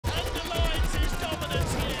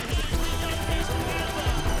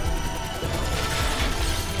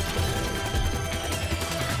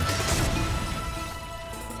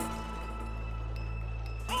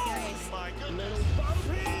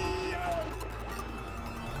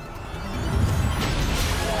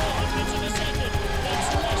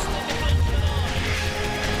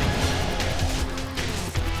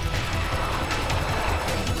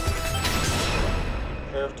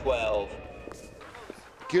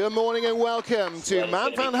Good morning and welcome to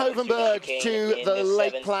Man van Hovenberg to the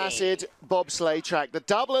Lake Placid bobsleigh track, the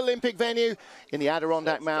double Olympic venue in the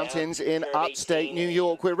Adirondack Mountains in upstate New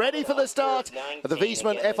York. We're ready for the start of the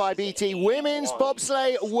Viessmann FIBT Women's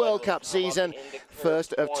Bobsleigh World Cup season.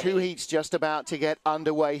 First of two heats just about to get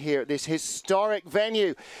underway here at this historic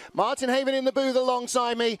venue. Martin Haven in the booth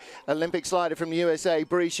alongside me, Olympic slider from the USA,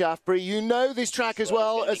 Bree Schaff. Bree, you know this track as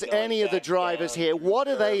well as any of the drivers here. What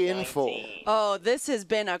are they in for? Oh, this has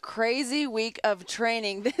been a crazy week of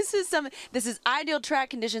training. This is ideal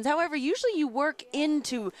track conditions. However, usually you work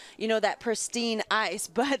into, that pristine ice,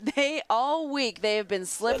 but all week they have been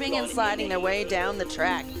slipping and sliding their way down the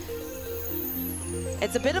track.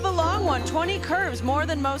 It's a bit of a long one, 20 curves, more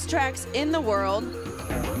than most tracks in the world.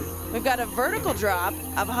 We've got a vertical drop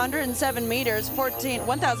of 107 meters,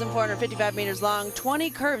 1,455 meters long, 20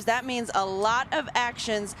 curves. That means a lot of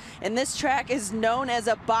actions, and this track is known as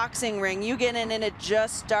a boxing ring. You get in and it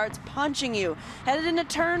just starts punching you. Headed into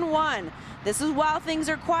turn one. This is while things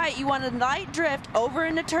are quiet. You want a light drift over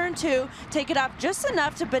into turn two, take it off just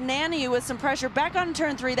enough to banana you with some pressure. Back on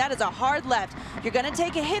turn three, that is a hard left. You're gonna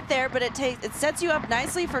take a hit there, but it sets you up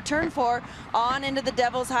nicely for turn four on into the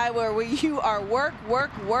Devil's Highway, where you are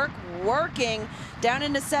working down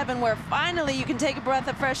into seven, where finally you can take a breath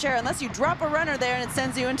of fresh air, unless you drop a runner there and it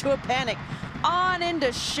sends you into a panic. On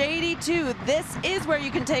into Shady 2. This is where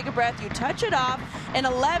you can take a breath. You touch it off, and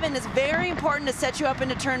 11 is very important to set you up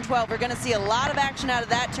into turn 12. We're going to see a lot of action out of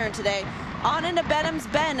that turn today. On into Benham's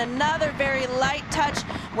Bend, another very light touch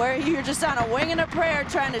where you're just on a wing and a prayer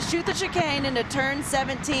trying to shoot the chicane into turn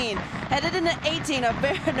 17. Headed into 18, a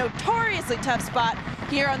very notoriously tough spot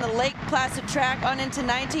here on the Lake Placid track. On into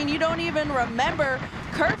 19, you don't even remember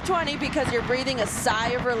curve 20 because you're breathing a sigh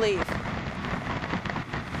of relief.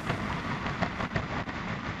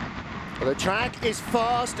 Well, the track is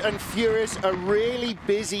fast and furious, a really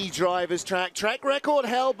busy driver's track. Track record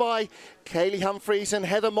held by Kaylee Humphries and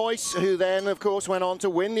Heather Moyse, who then, of course, went on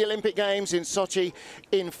to win the Olympic Games in Sochi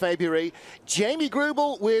in February. Jamie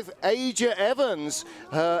Grubel with Aja Evans,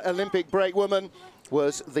 her Olympic brakewoman,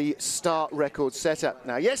 was the start record setter.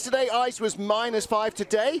 Now, yesterday, ice was -5.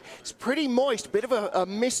 Today, it's pretty moist, bit of a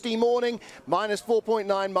misty morning,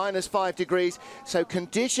 -4.9, -5 degrees. So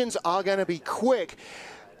conditions are going to be quick.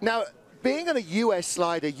 Now, being on a US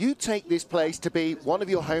slider, you take this place to be one of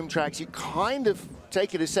your home tracks. You kind of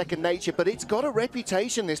take it as second nature, but it's got a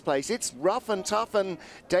reputation, this place. It's rough and tough and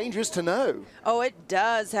dangerous to know. Oh, it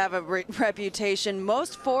does have a reputation.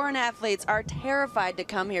 Most foreign athletes are terrified to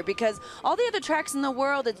come here because all the other tracks in the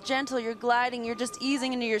world, it's gentle, you're gliding, you're just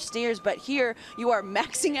easing into your steers, but here you are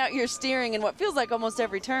maxing out your steering in what feels like almost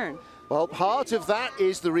every turn. Well, part of that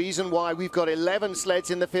is the reason why we've got 11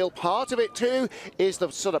 sleds in the field. Part of it, too, is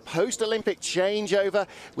the sort of post-Olympic changeover.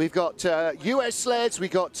 We've got US sleds,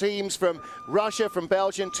 we've got teams from Russia, from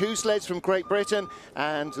Belgium, 2 sleds from Great Britain,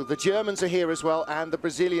 and the Germans are here as well, and the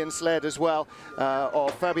Brazilian sled as well,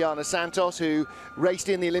 of Fabiana Santos, who raced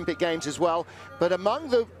in the Olympic Games as well. But among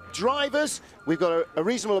the drivers, we've got a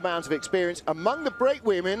reasonable amount of experience. Among the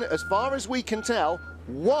brakewomen, as far as we can tell,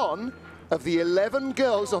 one of the 11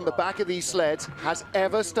 girls on the back of these sleds has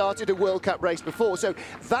ever started a World Cup race before. So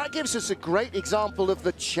that gives us a great example of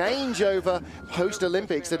the changeover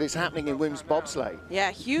post-Olympics that is happening in women's bobsleigh.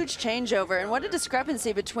 Yeah, huge changeover, and what a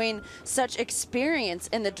discrepancy between such experience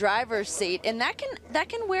in the driver's seat, and that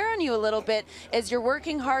can wear on you a little bit as you're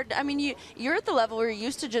working hard. I mean, you're at the level where you're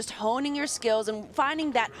used to just honing your skills and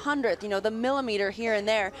finding that 100th, the millimeter here and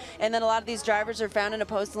there, and then a lot of these drivers are found in a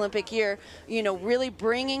post-Olympic year, really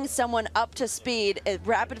bringing someone up to speed at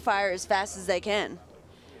rapid fire as fast as they can.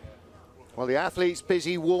 Well, the athletes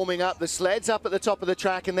busy warming up. The sleds up at the top of the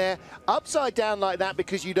track, and they're upside down like that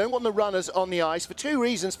because you don't want the runners on the ice for 2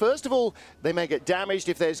 reasons. First of all, they may get damaged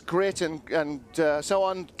if there's grit and so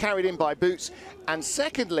on carried in by boots. And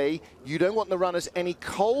secondly, you don't want the runners any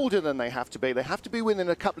colder than they have to be. They have to be within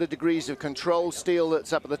a couple of degrees of control steel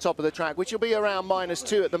that's up at the top of the track, which will be around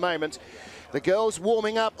 -2 at the moment. The girls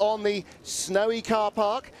warming up on the snowy car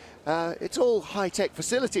park. It's all high-tech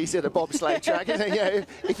facilities at a bobsleigh track.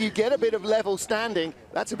 If you get a bit of level standing,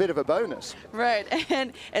 that's a bit of a bonus. Right,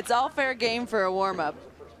 and it's all fair game for a warm-up.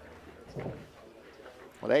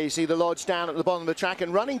 Well, there you see the lodge down at the bottom of the track,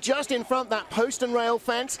 and running just in front, that post and rail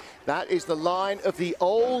fence, that is the line of the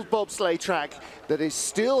old bobsleigh track that is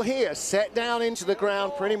still here, set down into the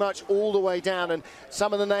ground pretty much all the way down. And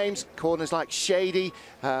some of the names, corners like Shady,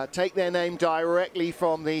 take their name directly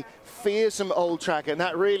from the fearsome old track, and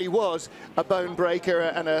that really was a bone breaker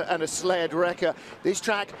and a sled wrecker. This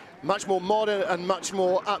track, much more modern and much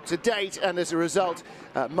more up to date, and as a result,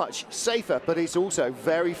 much safer, but it's also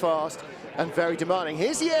very fast and very demanding.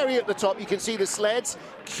 Here's the area at the top. You can see the sleds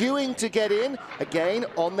queuing to get in, again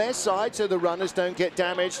on their side so the runners don't get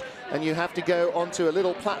damaged, and you have to go onto a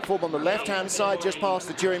little platform on the left-hand side just past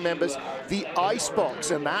the jury members, the ice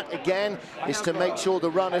box, and that again is to make sure the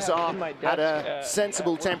runners are at a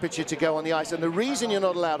sensible temperature to go on the ice. And the reason you're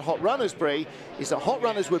not allowed hot runners, Bree, is that hot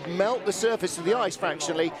runners would melt the surface of the ice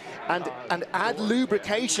fractionally and add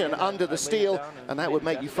lubrication under the steel, and that would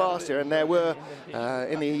make you faster. And there were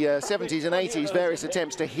in the 70s and 80s various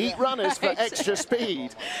attempts to heat runners for extra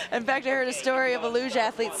speed. In fact, I heard a story of a luge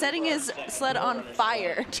athlete setting his sled on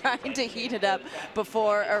fire, trying to heat it up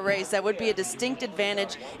before a race. That would be a distinct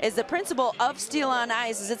advantage. Is the principle of steel on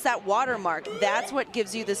ice is it's that watermark. That's what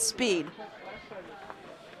gives you the speed.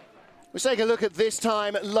 Let's take a look at this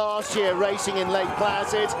time last year racing in Lake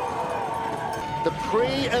Placid. The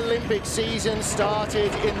pre-Olympic season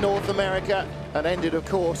started in North America and ended, of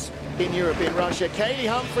course, in Europe, in Russia. Kaylee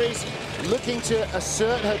Humphries looking to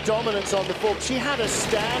assert her dominance on the fork. She had a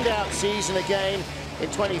standout season again in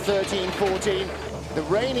 2013-14. The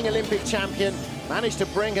reigning Olympic champion managed to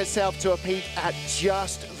bring herself to a peak at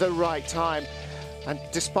just the right time. And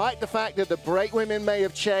despite the fact that the brake women may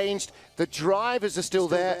have changed, the drivers are still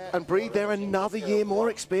there, and Bree, they're another year more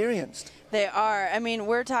experienced. They are. I mean,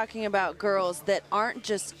 we're talking about girls that aren't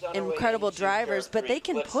just incredible drivers, but they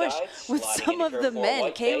can push with some of the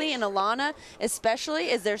men. Kaylee and Alana,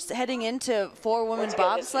 especially as they're heading into four-woman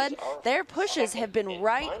bobsled, their pushes have been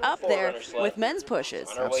right up there with men's pushes.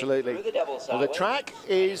 Absolutely. Well, the track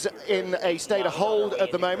is in a state of hold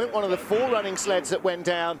at the moment. One of the four running sleds that went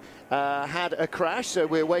down had a crash, so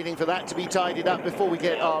we're waiting for that to be tidied up before we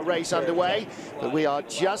get our race underway. But we are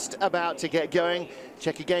just about to get going.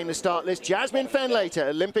 Check again the start list. Viessmann Fenlater,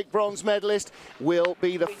 Olympic bronze medalist, will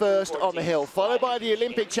be the first on the hill, followed by the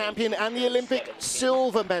Olympic champion and the Olympic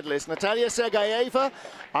silver medalist, Natalia Sergeyeva,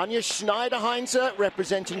 Anja Schneider-Heinze,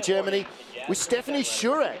 representing Germany, with Stephanie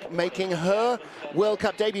Schurek making her World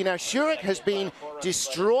Cup debut. Now, Schurek has been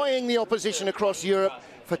destroying the opposition across Europe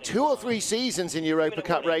for 2 or 3 seasons in Europa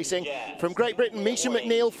Cup racing. From Great Britain, Misha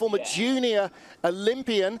McNeil, former junior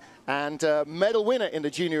Olympian and medal winner in the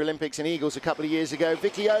Junior Olympics in Eagles a couple of years ago.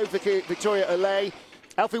 Vicky O, Victoria Olay,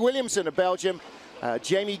 Alfie Williamson of Belgium,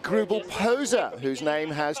 Jamie Grubel-Poser, whose name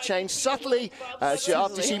has changed subtly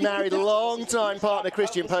after she married long-time partner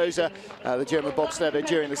Christian Poser, the German bobsledder,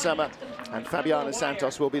 during the summer. And Fabiana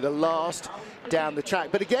Santos will be the last down the track.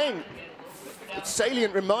 But again, a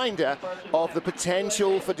salient reminder of the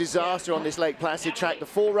potential for disaster on this Lake Placid track. The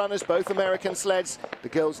four runners, both American sleds. The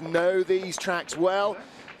girls know these tracks well,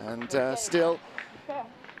 and still,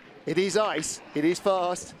 it is ice, it is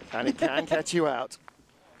fast, and it can catch you out.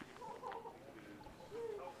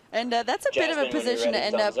 And that's a bit of a position to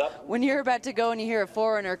end up when you're about to go and you hear a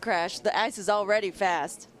forerunner crash. The ice is already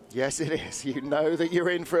fast. Yes, it is. You know that you're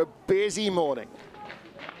in for a busy morning.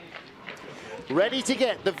 Ready to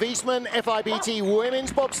get the Viessmann FIBT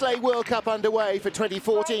Women's Bobsleigh World Cup underway for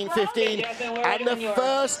 2014-15, and the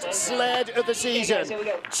first sled of the season,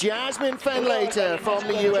 Viessmann Fenlater from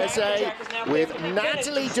the USA, with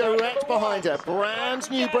Natalie Durrett behind her. Brand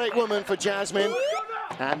new brake woman for Viessmann,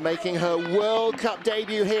 and making her World Cup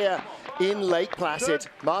debut here in Lake Placid.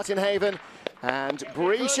 Martin Haven and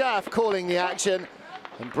Bree Schaff calling the action.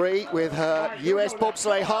 And Bree with her US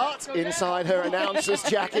bobsleigh heart inside her announcer's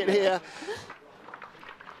jacket here.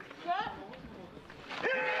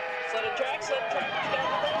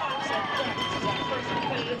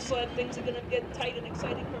 Sled, things are going to get tight and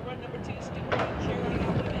exciting for run number 2.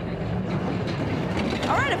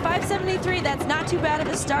 All right, at 5:73, that's not too bad of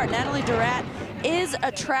a start. Natalie Durrett is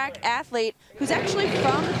a track athlete who's actually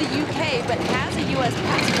from the UK but has a US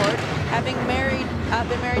passport, having been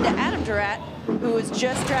married to Adam Durrett, who was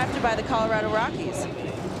just drafted by the Colorado Rockies.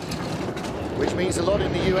 Which means a lot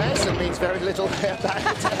in the US and means very little back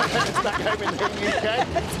home in the UK.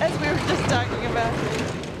 As we were just talking about.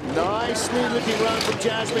 Nice, smooth-looking run from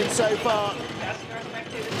Viessmann so far.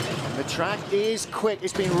 The track is quick.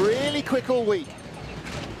 It's been really quick all week.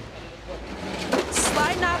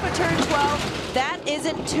 Sliding off of turn 12, that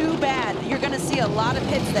isn't too bad. You're going to see a lot of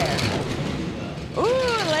hits there.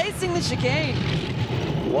 Ooh, lacing the chicane.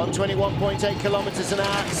 121.8 kilometers an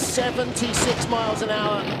hour, 76 miles an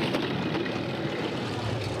hour.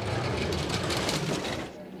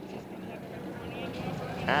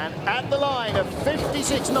 And at the line of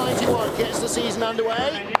 56.91 gets the season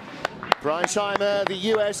underway. Brian Scheimer, the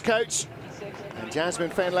US coach, and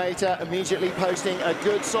Viessmann Fenlater immediately posting a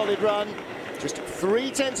good solid run. Just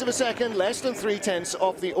 0.3 of a second, less than 0.3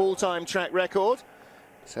 off the all-time track record.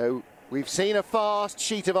 So We've seen a fast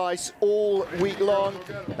sheet of ice all week long.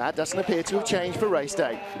 That doesn't appear to have changed for race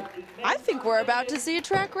day. I think we're about to see a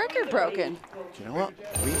track record broken. Do you know what?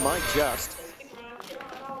 We might just.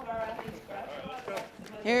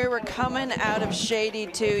 Here we're coming out of Shady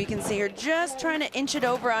 2. You can see her just trying to inch it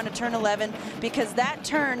over onto turn 11 because that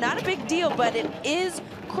turn, not a big deal, but it is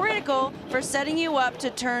critical for setting you up to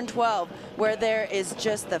turn 12, where there is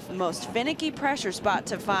just the most finicky pressure spot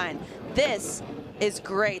to find. This is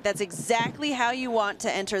great. That's exactly how you want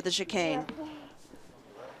to enter the chicane.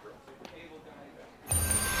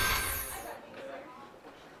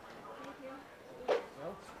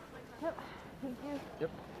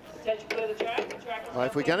 Well,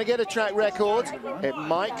 if we're going to get a track record, it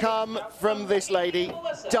might come from this lady,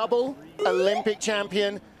 double Olympic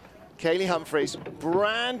champion, Kaylee Humphries.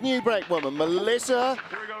 Brand new brake woman, Melissa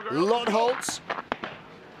Lottholz.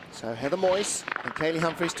 So Heather Moyse and Kaylee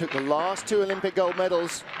Humphries took the last 2 Olympic gold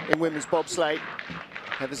medals in women's bobsleigh.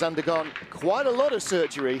 Heather's undergone quite a lot of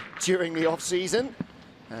surgery during the off-season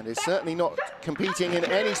and is certainly not competing in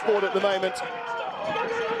any sport at the moment.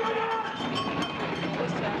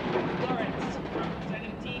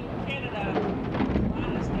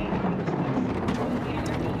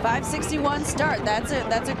 561 start. That's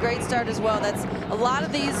a great start as well. That's a lot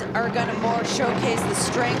of these are going to more showcase the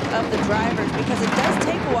strength of the drivers because it does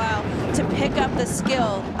take a while to pick up the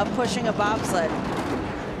skill of pushing a bobsled.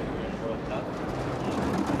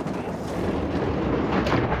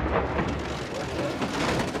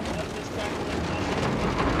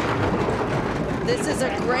 This is a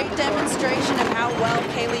great demonstration of how well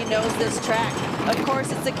Kaylee knows this track. Of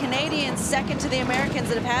course, it's the Canadians second to the Americans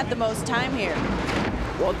that have had the most time here.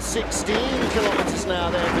 116 kilometers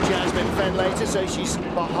now there for Jasmine Fenlater, so she's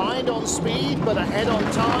behind on speed, but ahead on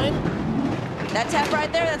time. That tap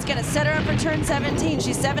right there, that's gonna set her up for turn 17.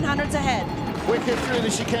 She's 700s ahead. Quicker through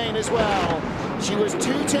the chicane as well. She was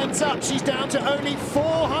 2/10 up, she's down to only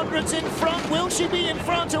 400s in front. Will she be in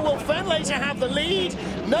front, or will Fenlater have the lead?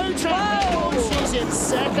 No track record, she's in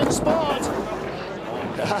second spot.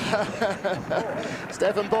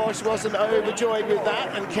 Stefan Bosch wasn't overjoyed with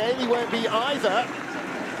that, and Kaylee won't be either.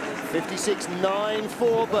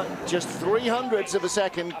 56.94, but just 300ths of a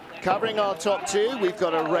second covering our top 2. We've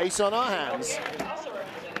got a race on our hands.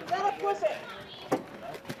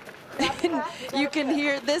 You can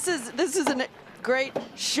hear this is a great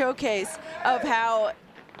showcase of how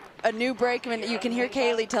a new brakeman. You can hear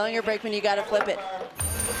Kaylee telling her brakeman, "You got to flip it."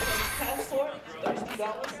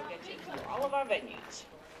 All of our venues.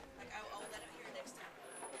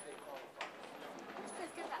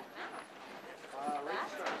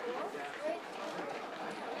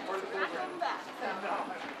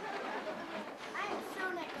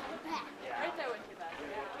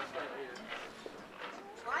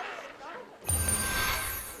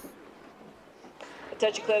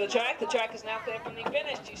 Attention, clear the track. The track is now clear from the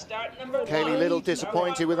finish. You start number 1. Kaylee Little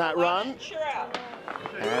disappointed with that run.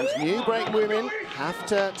 And new brake women have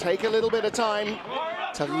to take a little bit of time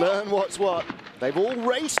to learn what's what. They've all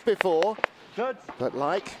raced before, but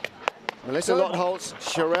like Melissa Lottholz,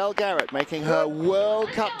 Sherelle Garrett making her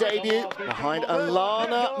World Cup debut behind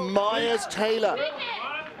Alana Myers-Taylor.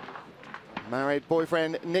 Married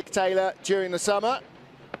boyfriend Nick Taylor during the summer.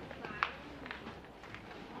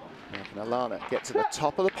 Making Alana get to the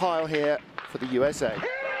top of the pile here for the USA.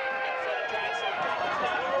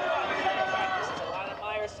 Alana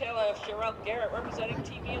Myers-Taylor of Sherelle Garrett representing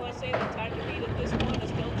Team USA. The time to beat at this point is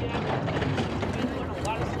still jamming.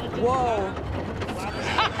 Whoa.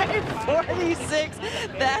 5:46.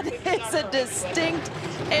 That is a distinct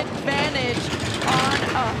advantage on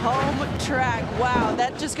a home track. Wow,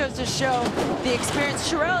 that just goes to show the experience.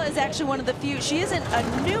 Sherelle is actually one of the few. She isn't a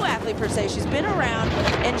new athlete per se. She's been around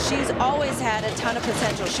and she's always had a ton of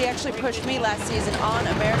potential. She actually pushed me last season on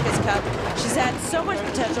America's Cup. She's had so much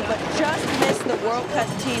potential, but just missed the World Cup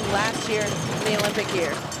team last year in the Olympic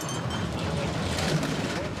year.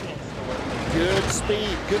 Good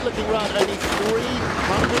speed, good looking run, only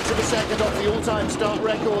 300ths of a second off the all-time start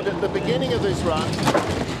record at the beginning of this run.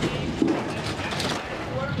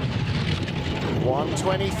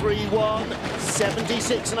 1:23.1,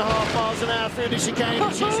 76.5 miles an hour through the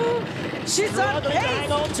chicane. She's struggling to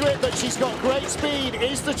hang on to it, but she's got great speed.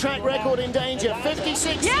 Is the track record in danger?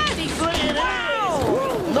 56.63 it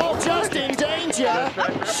is! Not just in danger,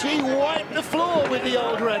 she wiped the floor with the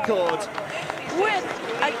old record. with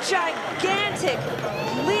a gigantic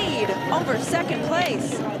lead over second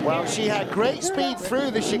place. Well, she had great speed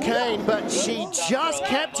through the chicane, but she just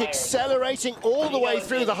kept accelerating all the way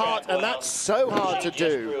through the heart, and that's so hard to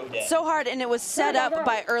do. So hard, and it was set up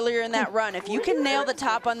by earlier in that run. If you can nail the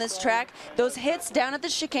top on this track, those hits down at the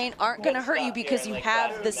chicane aren't going to hurt you because you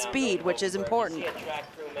have the speed, which is important.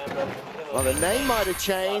 Well, the name might have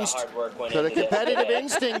changed, but the competitive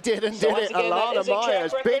instinct did it. Alana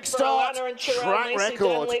Myers, big start, track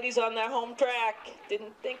record. Ladies on their home track.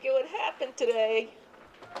 Didn't think it would happen today.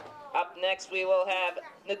 Up next, we will have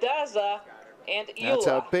Nadaza and Eula. That's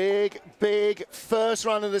a big, big first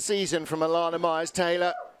run of the season from Alana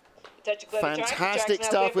Myers-Taylor. Fantastic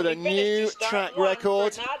stuff with a new track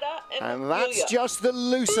record. And that's just the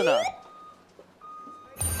loosener.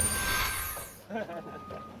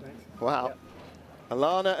 Wow.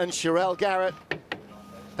 Alana and Sherelle Garrett.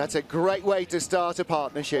 That's a great way to start a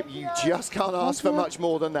partnership. You just can't ask for much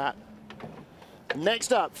more than that.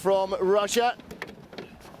 Next up from Russia,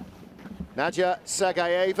 Nadia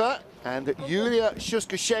Sagayeva and Yulia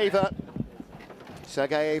Shuskasheva.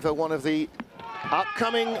 Sagayeva, one of the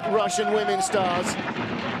upcoming Russian women's stars.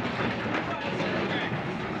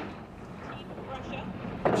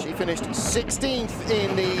 She finished 16th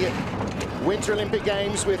in the Winter Olympic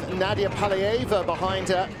Games with Nadia Palieva behind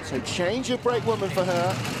her. So change of break woman for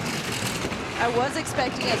her. I was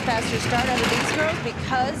expecting a faster start out of these girls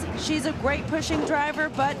because she's a great pushing driver,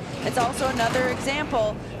 but it's also another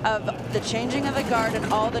example of the changing of the guard and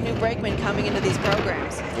all the new brakemen coming into these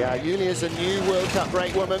programs. Yeah, Yulia's a new World Cup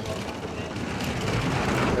brake woman.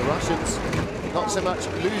 The Russians not so much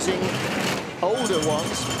losing older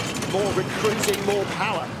ones, more recruiting more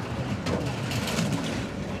power.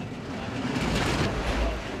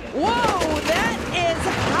 Whoa, that is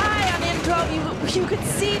high on in-12. You could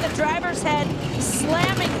see the driver's head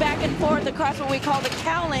slamming back and forth across what we call the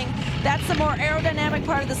cowling. That's the more aerodynamic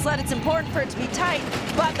part of the sled. It's important for it to be tight,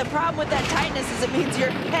 but the problem with that tightness is it means your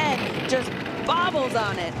head just bobbles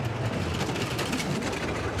on it.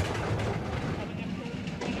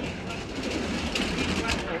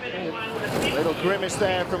 A little grimace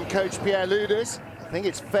there from Coach Pierre Luders. I think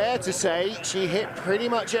it's fair to say she hit pretty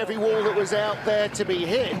much every wall that was out there to be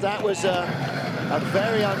hit. That was a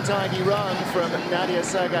very untidy run from Nadia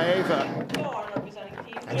Sagayeva.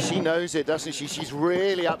 And she knows it, doesn't she? She's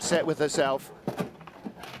really upset with herself.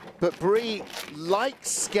 But Bree, like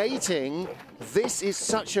skating, this is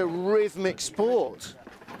such a rhythmic sport.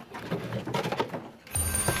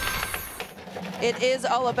 It is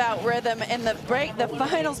all about rhythm, and the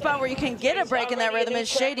final spot where you can get a break in that rhythm is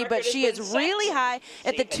shady, but she is really high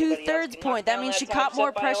at the 2/3 point. That means she caught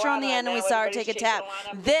more pressure on the end, and we saw her take a tap.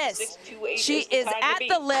 She is at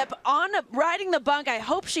the lip, riding the bunk. I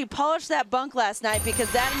hope she polished that bunk last night, because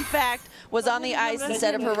that, in fact, was on the ice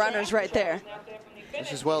instead of her runners right there.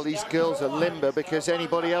 This is, well, these girls are limber, because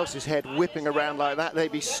anybody else's head whipping around like that,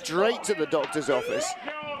 they'd be straight to the doctor's office.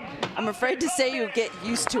 I'm afraid to say you get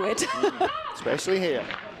used to it. Especially here.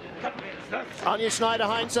 Anja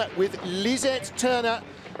Schneider-Heinze with Lisette Turner.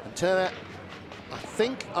 And Turner, I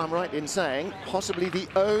think I'm right in saying, possibly the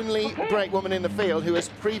only brake woman in the field who has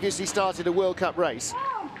previously started a World Cup race.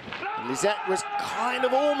 And Lisette was kind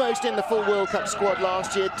of almost in the full World Cup squad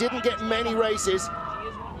last year, didn't get many races.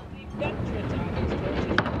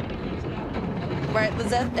 Right,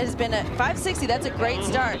 Lisette has been at 560. That's a great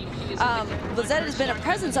start. Lisette has been a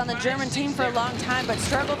presence on the German team for a long time, but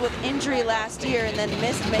struggled with injury last year and then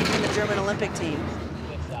missed making the German Olympic team.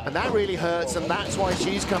 And that really hurts, and that's why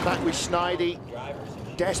she's come back with Schneider,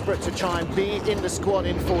 desperate to try and be in the squad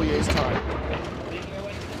in 4 years' time.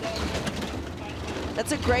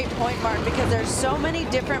 That's a great point, Martin, because there's so many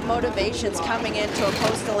different motivations coming into a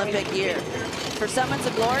post-Olympic year. For some, it's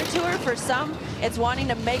a glory tour. For some, it's wanting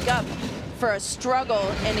to make up for a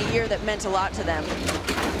struggle in a year that meant a lot to them.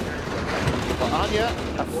 For Anja,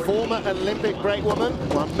 a former Olympic brake woman,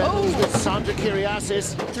 won medals with Sandra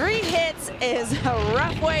Kyriasis. 3 hits is a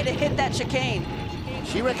rough way to hit that chicane.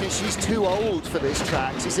 She reckons she's too old for this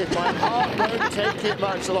track. She said, my heart won't take it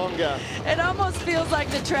much longer. It almost feels like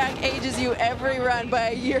the track ages you every run by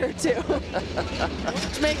a year or two.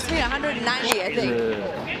 Which makes me 190, I think.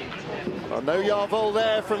 Well, no Yarvol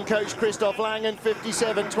there from Coach Christoph Langen,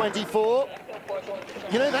 57-24.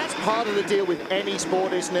 You know, that's part of the deal with any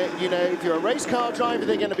sport, isn't it? You know, if you're a race car driver,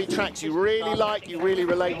 they're going to be tracks you really like, you really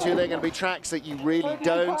relate to. They're going to be tracks that you really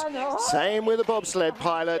don't. Same with a bobsled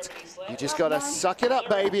pilot. You just got to suck it up,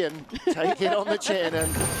 baby, and take it on the chin,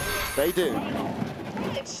 and they do.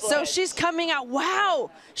 So she's coming out.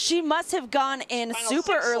 Wow, she must have gone in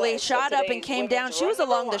super early, shot up and came down. She was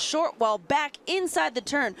along the short wall back inside the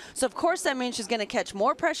turn. So of course that means she's going to catch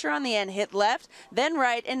more pressure on the end, hit left, then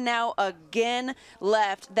right, and now again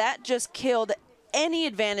left. That just killed any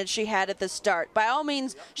advantage she had at the start. By all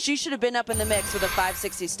means, she should have been up in the mix with a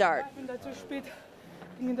 560 start.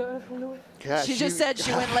 Yeah, she just said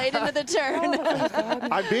she went late into the turn.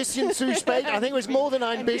 Ein bisschen zu spät. I think it was more than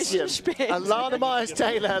ein bisschen. Alana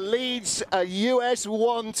Myers-Taylor leads a US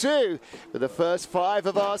 1-2 with the first 5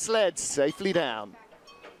 of our sleds safely down.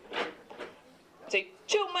 It's a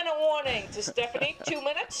 2-minute warning to Stephanie. 2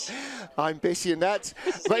 minutes. Ein bisschen, that's.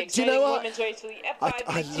 But do you know what?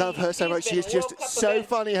 I love her so much. She's just so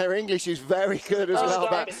funny. Her English is very good as well.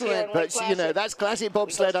 But you know, that's classic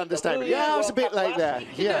bobsled understanding. Yeah, I was a bit late there.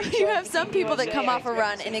 Yeah. You have some people that come off a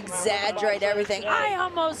run and exaggerate everything. I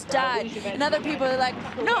almost died. And other people are like,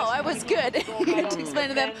 no, I was good. You have to explain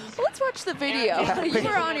to them, well, let's watch the video. You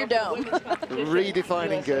were on your dome.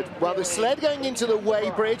 Redefining good. Well, the sled going into the weigh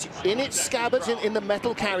bridge in its scabbards in the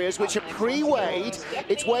metal carriers, which are pre-weighed.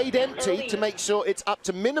 It's weighed empty to make sure it's up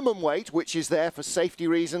to minimum weight, which is there for safety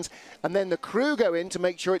reasons. And then the crew go in to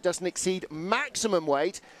make sure it doesn't exceed maximum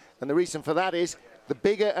weight. And the reason for that is the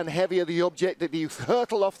bigger and heavier the object that you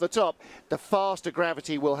hurtle off the top, the faster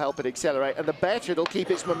gravity will help it accelerate, and the better it'll keep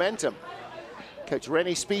its momentum. Coach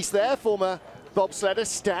Rennie Spies there, former bobsledder,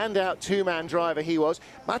 standout 2-man driver he was.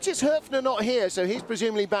 Matthias Höpfner not here, so he's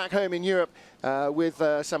presumably back home in Europe with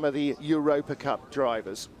some of the Europa Cup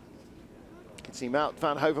drivers. You can see Mount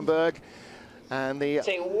van Hovenberg and the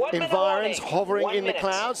environs hovering in the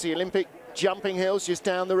clouds, the Olympic jumping hills just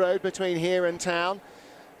down the road between here and town.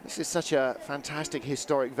 This is such a fantastic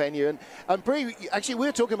historic venue. And actually, we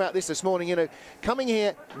were talking about this morning, you know, coming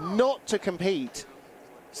here not to compete.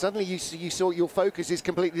 Suddenly you saw your focus is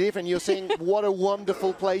completely different. You're seeing what a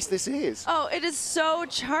wonderful place this is. Oh, it is so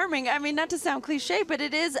charming. I mean, not to sound cliche, but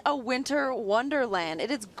it is a winter wonderland. It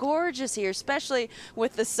is gorgeous here, especially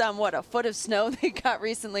with the somewhat a foot of snow they got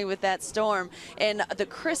recently with that storm. And the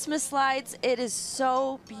Christmas lights, it is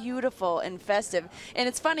so beautiful and festive. And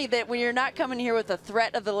it's funny that when you're not coming here with the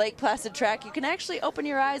threat of the Lake Placid track, you can actually open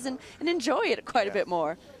your eyes and enjoy it quite a bit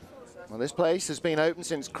more. Well, this place has been open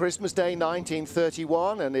since Christmas Day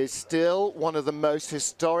 1931 and is still one of the most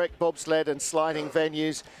historic bobsled and sliding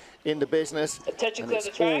venues in the business. And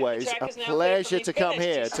it's always a pleasure to come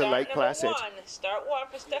here to Lake Placid. Start 1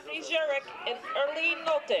 for Stephanie Jurek and Erleen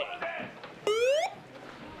Nolte.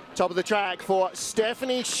 Top of the track for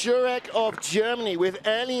Stephanie Jurek of Germany with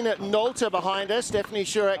Erleen Nolte behind her. Stephanie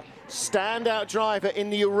Jurek, standout driver in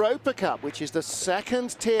the Europa Cup, which is the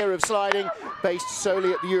second tier of sliding based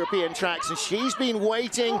solely at the European tracks. And she's been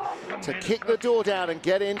waiting to kick the door down and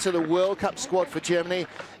get into the World Cup squad for Germany.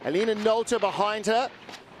 Erleen Nolte behind her.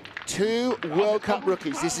 2 World Cup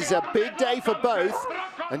rookies. This is a big day for both.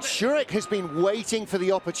 And Jurek has been waiting for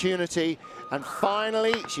the opportunity. And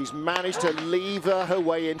finally, she's managed to lever her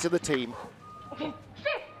way into the team.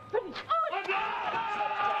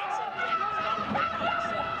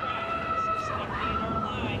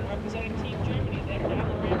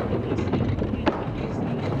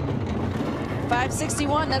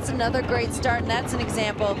 561, that's another great start, and that's an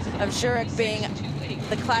example of Jurek being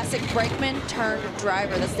the classic brakeman turned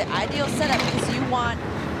driver. That's the ideal setup because you want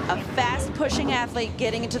a fast pushing athlete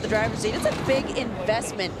getting into the driver's seat. It's a big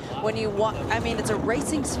investment when you want, I mean, it's a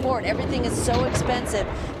racing sport. Everything is so expensive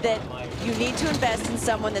that you need to invest in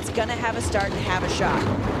someone that's gonna have a start and have a shot.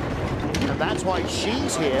 And that's why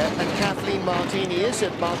she's here, and Kathleen Martini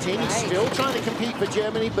isn't. Martini's still trying to compete for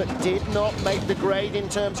Germany, but did not make the grade in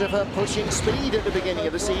terms of her pushing speed at the beginning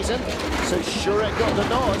of the season. So Jurek got the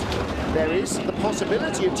nod. There is the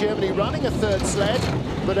possibility of Germany running a 3rd sled,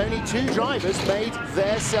 but only 2 drivers made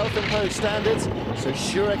their self-imposed standards. So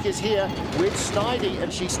Jurek is here with Schneidi,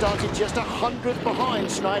 and she started just 100 behind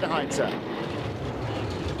Schneiderheinzer.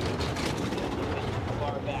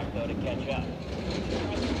 Far back, though, to catch up.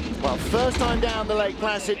 Well, first time down the Lake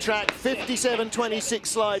Placid track, 57.26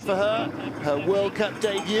 slide for her. Her World Cup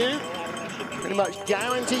debut. Pretty much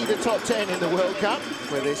guaranteed a top 10 in the World Cup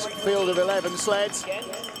with this field of 11 sleds.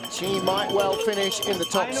 She might well finish in the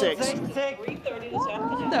top 6. That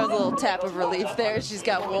was a little tap of relief there. She's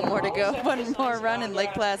got one more to go, one more run in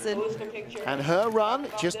Lake Placid. And her run,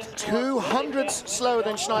 just 200 slower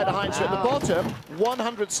than Schneiderheinzer at the bottom,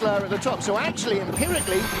 100 slower at the top. So actually,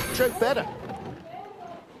 empirically, drove better.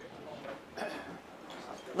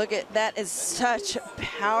 Look at that, is such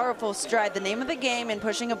powerful stride. The name of the game in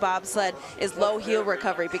pushing a bobsled is low heel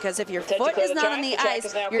recovery, because if your foot is not on the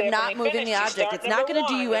ice, you're not moving the object. It's not going to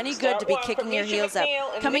do you any good to be kicking your heels up.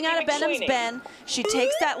 Coming out of Benham's Bend, she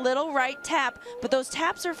takes that little right tap, but those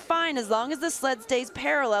taps are fine as long as the sled stays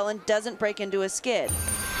parallel and doesn't break into a skid.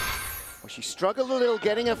 Well, she struggled a little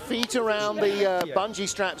getting her feet around the bungee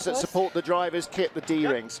straps that support the driver's kit, the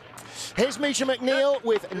D-rings. Here's Misha McNeil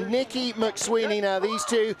with Nikki McSweeney. Now, these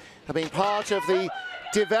two have been part of the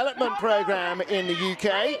development program in the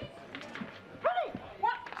UK.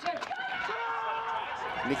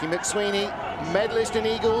 Nikki McSweeney, medalist in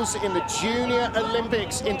Eagles in the Junior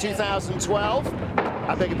Olympics in 2012.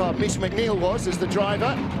 I beg your pardon, Misha McNeil was as the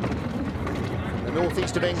driver. The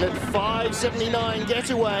northeast of England, 5.79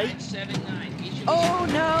 getaway. Oh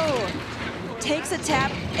no! Takes a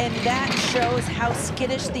tap, and that shows how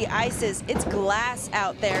skittish the ice is. It's glass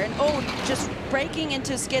out there, and oh, just breaking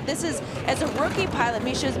into skid. This is, as a rookie pilot,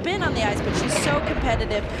 Misha's been on the ice, but she's so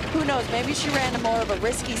competitive. Who knows, maybe she ran a more of a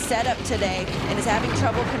risky setup today and is having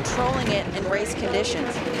trouble controlling it in race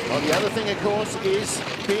conditions. Well, the other thing, of course, is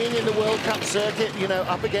being in the World Cup circuit, you know,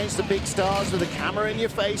 up against the big stars with a camera in your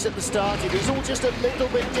face at the start. It is all just a little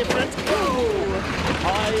bit different. Ooh,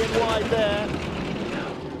 high and wide there.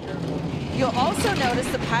 You'll also notice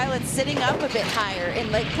the pilots sitting up a bit higher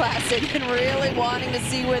in Lake Placid and really wanting to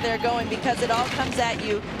see where they're going, because it all comes at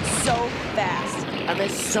you so fast. And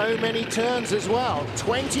there's so many turns as well.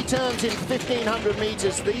 20 turns in 1,500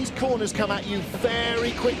 meters. These corners come at you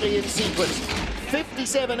very quickly in sequence.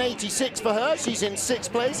 57.86 for her. She's in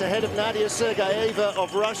 6th place ahead of Nadia Sergeyeva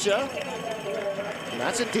of Russia. And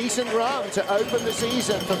that's a decent run to open the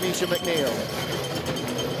season for Misha McNeil.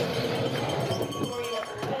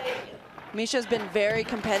 Misha's been very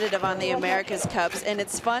competitive on the America's Cups, and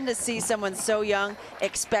it's fun to see someone so young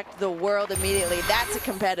expect the world immediately. That's a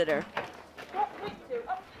competitor.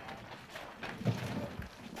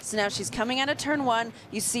 So now she's coming out of turn 1.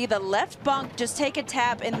 You see the left bunk just take a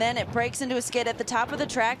tap, and then it breaks into a skid at the top of the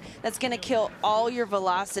track. That's going to kill all your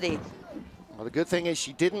velocity. Well, the good thing is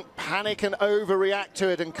she didn't panic and overreact to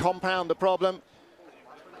it and compound the problem.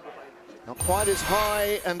 Not quite as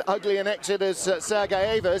high and ugly an exit as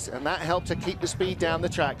Sergeyeva's, and that helped to keep the speed down the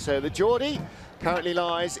track. So the Geordie currently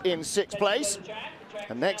lies in 6th place.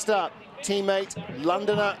 And next up, teammate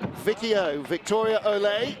Londoner Vicky O, Victoria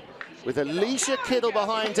Olay, with Alicia Kittle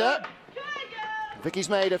behind her. Vicky's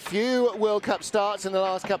made a few World Cup starts in the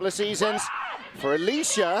last couple of seasons. For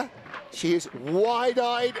Alicia, she is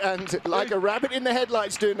wide-eyed and like a rabbit in the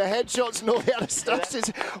headlights, doing the headshots and all the other stuff.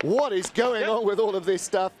 What is going on with all of this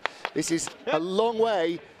stuff? This is a long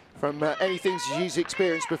way from anything she's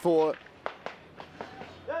experienced before.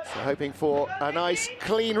 So hoping for a nice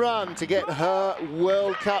clean run to get her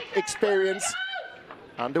World Cup experience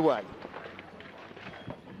underway.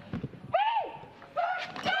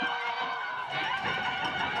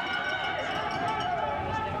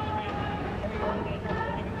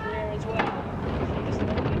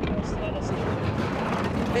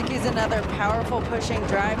 Vicky's another powerful pushing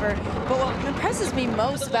driver, but what impresses me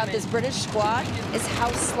most about this British squad is how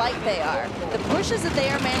slight they are. The pushes that they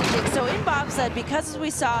are managing. So in bobsled, because as we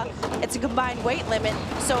saw, it's a combined weight limit,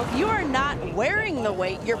 so if you are not wearing the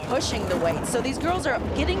weight, you're pushing the weight. So these girls are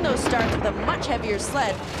getting those starts with a much heavier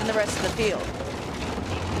sled than the rest of the field.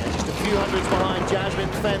 Just a few hundreds behind Jasmine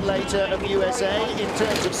Fenlater of USA in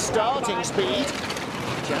terms of starting speed.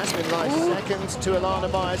 Jasmine lies second to Alana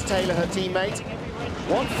Myers-Taylor, her teammate.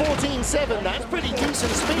 1:14.7, that's pretty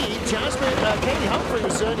decent speed. Jasmine, Katie Humphrey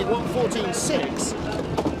was certainly 1:14.6.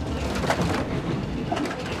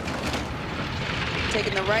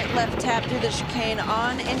 Taking the right-left tap through the chicane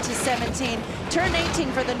on into 17. Turn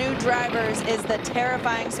 18 for the new drivers is the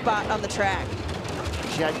terrifying spot on the track.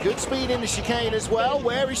 She had good speed in the chicane as well.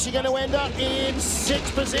 Where is she going to end up? In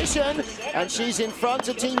 6th position. And she's in front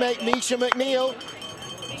of teammate Misha McNeil.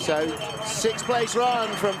 So 6th place run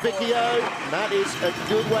from Vicky O. That is a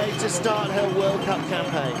good way to start her World Cup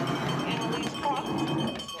campaign.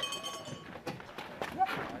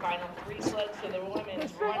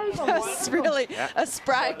 That's really a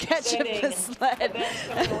spry catch of the sled.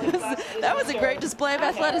 That was a great display of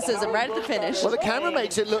athleticism right at the finish. Well, the camera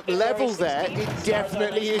makes it look level there. It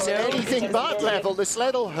definitely is anything but level. The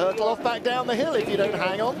sled will hurtle off back down the hill if you don't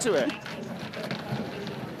hang on to it.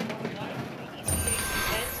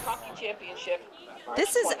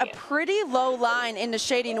 This is a pretty low line into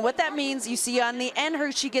shading. What that means, you see on the end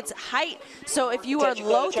she gets height. So if you are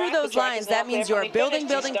low through those lines, that means you are building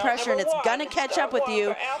pressure, and it's gonna catch up with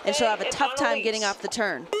you, and she'll have a tough time getting off the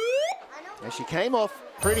turn. And she came off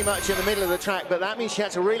pretty much in the middle of the track, but that means she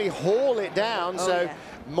had to really haul it down. So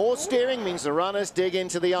more steering means the runners dig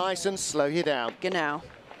into the ice and slow you down. Genau.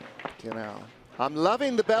 I'm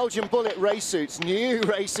loving the Belgian Bullet race suits, new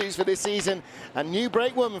race suits for this season. A new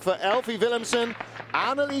brakewoman for Elfie Willemsen,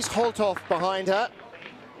 Annelies Holthoff behind her.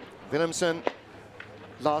 Willemsen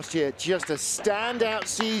last year, just a standout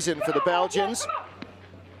season for the Belgians.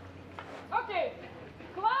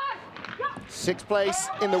 6th place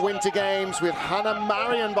in the Winter Games with Hannah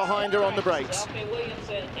Marion behind her on the brakes.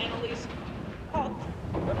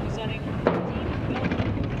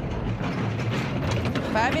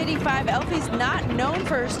 585, Elfie's not known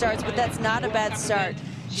for her starts, but that's not a bad start.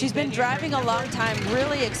 She's been driving a long time,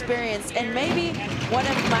 really experienced, and maybe one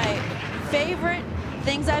of my favorite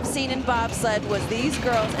things I've seen in bobsled was these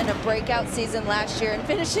girls in a breakout season last year and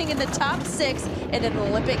finishing in the top 6 in an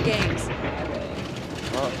Olympic Games.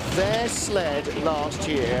 Well, their sled last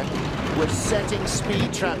year was setting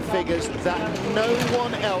speed trap figures that no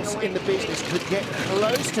one else in the business could get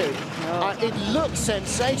close to. It looks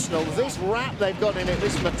sensational. This wrap they've got in it,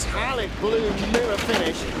 this metallic blue mirror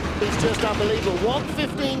finish, is just unbelievable.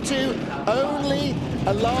 1:15.2, only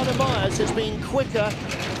Alana Myers has been quicker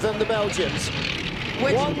than the Belgians.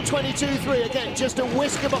 1:22.3, again, just a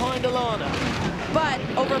whisker behind Alana. But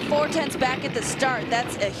over 4/10 back at the start,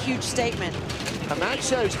 that's a huge statement. And that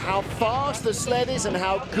shows how fast the sled is and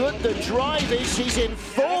how good the drive is. She's in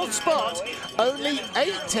 4th spot, only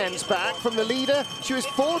 8/10 back from the leader. She was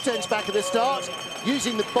 4/10 back at the start.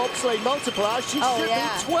 Using the bobsleigh multiplier, she should be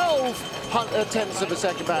 12/10 of a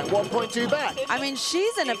second back, 1.2 back. I mean,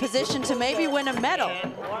 she's in a position to maybe win a medal.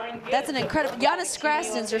 That's an incredible. Jana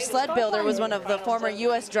Skrastens, her sled builder, was one of the former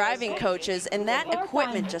U.S. driving coaches, and that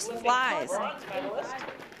equipment just flies.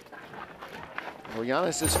 Well,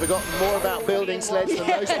 Giannis has forgotten more about building sleds than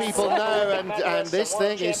most people know, and this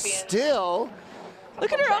thing is still...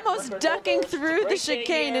 Look at her almost ducking through the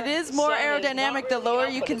chicane. It is more aerodynamic the lower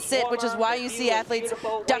you can sit, which is why you see athletes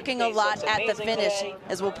ducking a lot at the finish,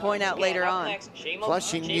 as we'll point out later on. Plus,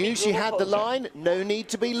 she knew she had the line. No need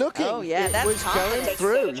to be looking. Oh, yeah, it that's was going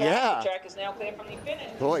through, yeah.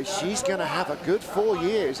 Boy, she's going to have a good 4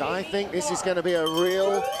 years. I think this is going to be a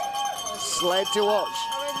real sled to watch.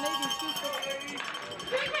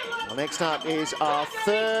 Well, next up is our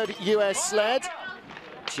 3rd US sled,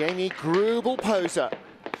 Jamie Grubel-Poser.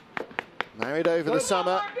 Married over the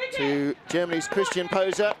summer to Germany's Christian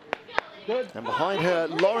Poser. And behind her,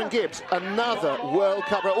 Lauren Gibbs, another World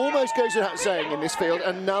Cup, almost goes without saying in this field,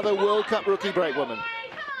 another World Cup rookie brakewoman.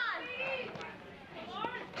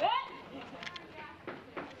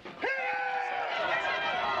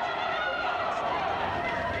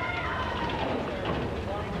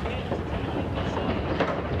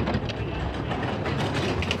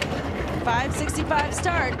 .565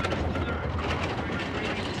 start.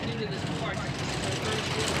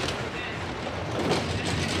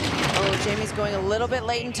 Oh, Jamie's going a little bit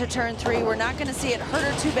late into turn 3. We're not going to see it hurt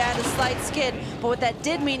her too bad, a slight skid. But what that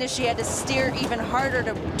did mean is she had to steer even harder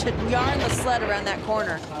to yarn the sled around that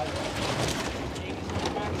corner.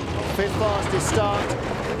 5th fastest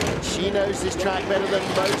start. She knows this track better than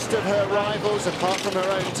most of her rivals, apart from her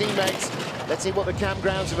own teammates. Let's see what the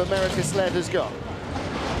Campgrounds of America sled has got.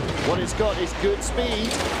 What it's got is good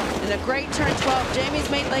speed. And a great turn 12. Jamie's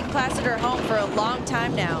made Lake Placid her home for a long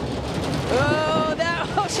time now.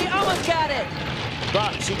 Oh, she almost got it.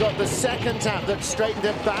 But she got the 2nd tap that straightened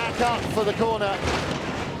her back up for the corner.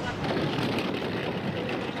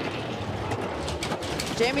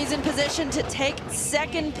 Jamie's in position to take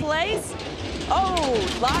 2nd place.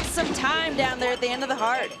 Oh, lost some time down there at the end of the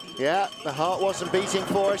heart. Yeah, the heart wasn't beating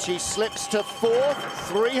for her. She slips to 4th,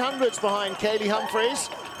 300s behind Kaylee Humphries.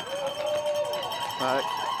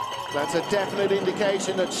 That's a definite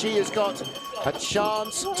indication that she has got a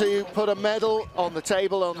chance to put a medal on the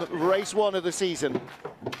table on race 1 of the season.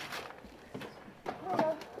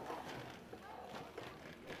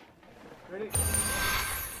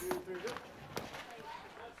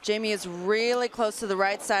 Jamie is really close to the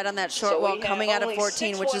right side on that short wall coming out of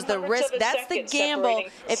 14, which is the risk. That's the gamble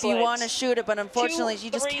if you want to shoot it, but unfortunately you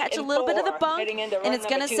just catch a little bit of the bunk and it's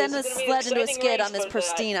going to send the sled into a skid on this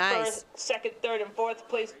pristine ice. 2nd, 3rd, and 4th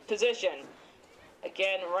place position.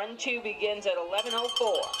 Again, run 2 begins at 11:04.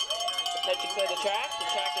 Let you clear the track. The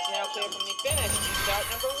track is now clear from the finish. Start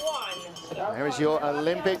number 1. There is your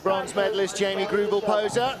Olympic bronze medalist, Jamie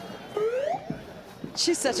Grubel-Poser.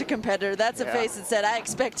 She's such a competitor. That's a face that said, I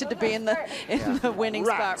expected to be in the winning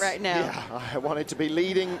spot right now. Yeah, I wanted to be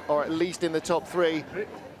leading or at least in the top 3.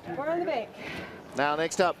 We're on the bank. Now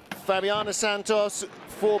next up, Fabiana Santos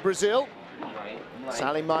for Brazil.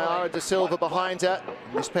 Sally Mayara da Silva behind her.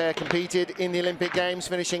 This pair competed in the Olympic Games,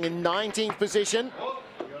 finishing in 19th position,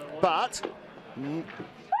 but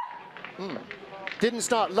didn't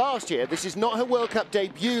start last year. This is not her World Cup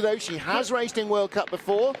debut, though. She has raced in World Cup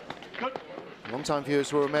before. Long-time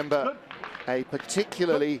viewers will remember a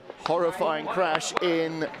particularly horrifying crash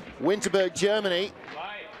in Winterberg, Germany.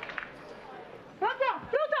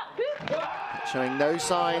 Showing no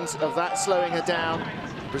signs of that slowing her down.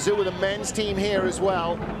 Brazil with a men's team here as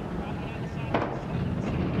well.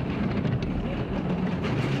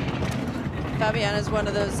 Fabiana is one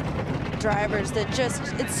of those drivers that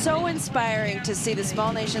it's so inspiring to see the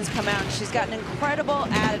small nations come out. She's got an incredible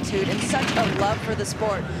attitude and such a love for the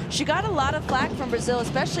sport. She got a lot of flack from Brazil,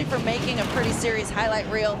 especially for making a pretty serious highlight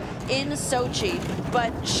reel in Sochi,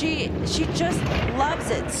 but she just loves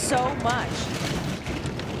it so much.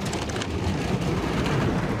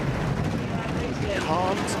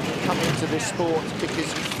 Can't come into this sport because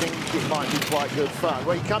you think it might be quite good fun.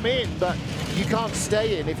 Well, you come in, but you can't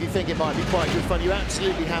stay in if you think it might be quite good fun. You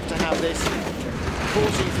absolutely have to have this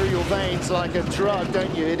coursing through your veins like a drug,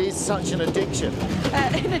 don't you? It is such an addiction.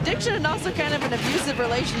 An addiction and also kind of an abusive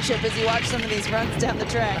relationship as you watch some of these runs down the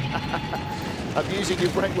track. Abusing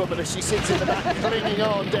your brake woman as she sits in the back, clinging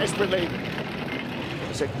on desperately.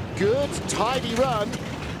 It's a good, tidy run.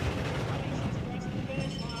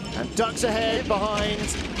 And ducks ahead behind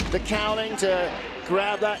the cowling to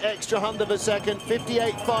grab that extra 100th of a second.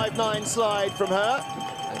 58.59 slide from her.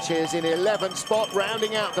 And she is in 11th spot,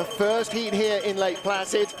 rounding out the first heat here in Lake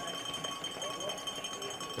Placid.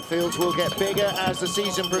 The fields will get bigger as the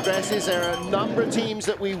season progresses. There are a number of teams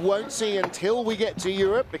that we won't see until we get to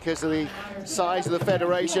Europe because of the size of the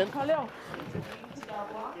federation.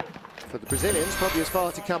 For the Brazilians, probably as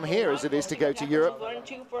far to come here as it is to go to Europe.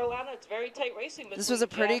 This was a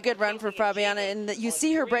pretty good run for Fabiana, and you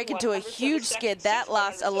see her break into a huge skid. That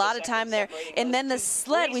lost a lot of time there. And then the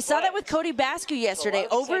sled, we saw that with Cody Bascu yesterday,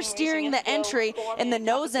 oversteering the entry, and the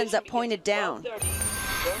nose ends up pointed down.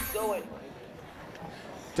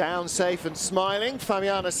 Down safe and smiling,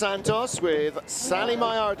 Fabiana Santos with Sally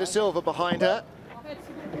Mayara da Silva behind her.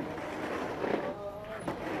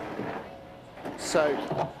 So,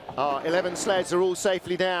 our 11 sleds are all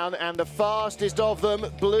safely down, and the fastest of them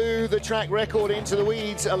blew the track record into the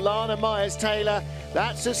weeds, Alana Myers-Taylor.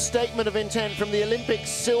 That's a statement of intent from the Olympic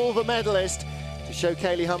silver medalist to show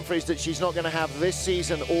Kaylee Humphries that she's not going to have this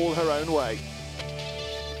season all her own way.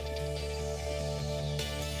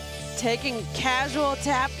 Taking casual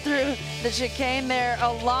tap through the chicane there,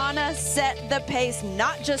 Alana set the pace,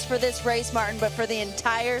 not just for this race, Martin, but for the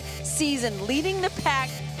entire season, leading the pack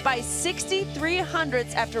by 63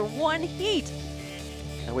 hundredths after one heat.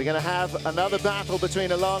 And we're going to have another battle between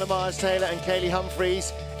Alana Myers-Taylor and Kaylee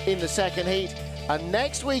Humphries in the second heat. And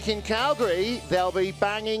next week in Calgary, they'll be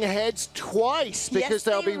banging heads twice because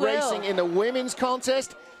they'll be racing in the women's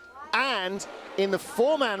contest and in the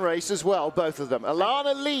four-man race as well, both of them.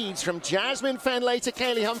 Alana leads from Jasmine Fenley to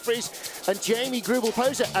Kaylee Humphries and Jamie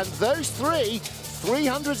Grubel-Poser. And those three,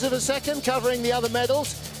 300ths of a second covering the other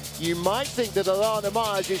medals. You might think that Alana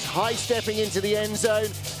Myers is high-stepping into the end zone.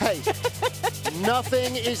 Hey,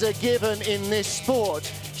 nothing is a given in this sport.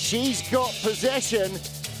 She's got possession.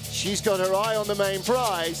 She's got her eye on the main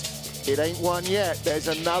prize. It ain't won yet. There's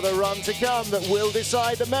another run to come that will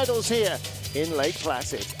decide the medals here in Lake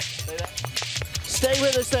Placid. Stay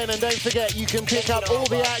with us then, and don't forget you can pick up all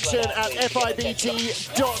the action at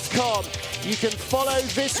FIBT.com. You can follow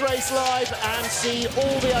this race live and see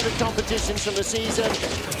all the other competitions from the season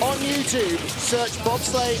on YouTube. Search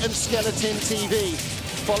Bobsleigh and Skeleton TV.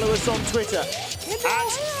 Follow us on Twitter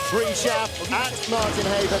at Bree Schaff, at Martin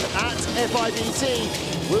Haven, at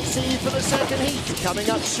FIBT. We'll see you for the second heat coming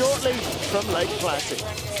up shortly from Lake Placid.